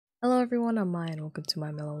Hello everyone, I'm Maya and welcome to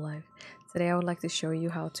my mellow life. Today I would like to show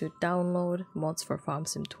you how to download mods for Farm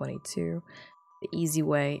Sim 22, the easy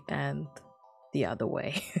way and the other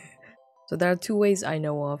way. So there are two ways I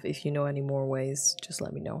know of. If you know any more ways, just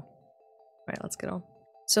let me know. Right, let's get on.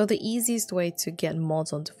 So the easiest way to get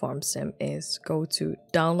mods onto Farm Sim is go to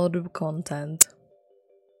downloadable content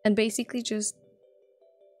and basically just,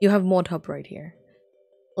 you have Mod Hub right here.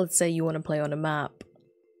 Let's say you want to play on a map.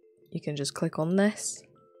 You can just click on this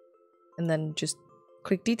and then just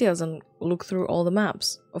click details and look through all the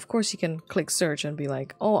maps. Of course you can click search and be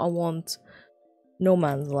like, oh, I want No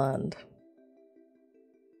Man's Land.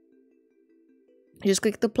 You just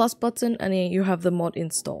click the plus button and you have the mod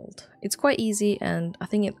installed. It's quite easy and I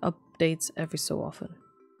think it updates every so often.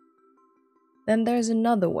 Then there's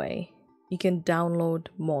another way. You can download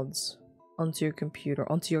mods onto your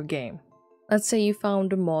computer, onto your game. Let's say you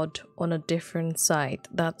found a mod on a different site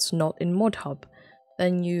that's not in Mod Hub.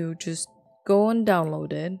 Then you just go and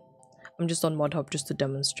download it. I'm just on Mod Hub just to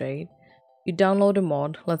demonstrate. You download a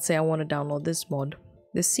mod. Let's say I want to download this mod.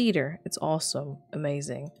 This cedar. It's awesome.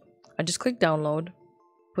 Amazing. I just click download.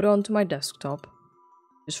 Put it onto my desktop.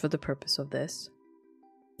 Just for the purpose of this.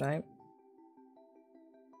 Right?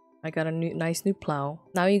 I got a nice new plow.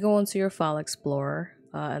 Now you go onto your file explorer.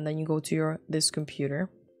 And then you go to this computer.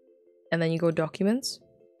 And then you go documents.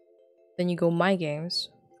 Then you go my games.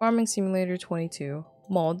 Farming Simulator 22,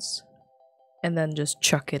 mods, and then just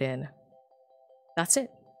chuck it in. That's it.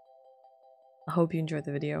 I hope you enjoyed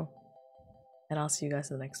the video, and I'll see you guys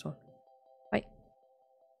in the next one.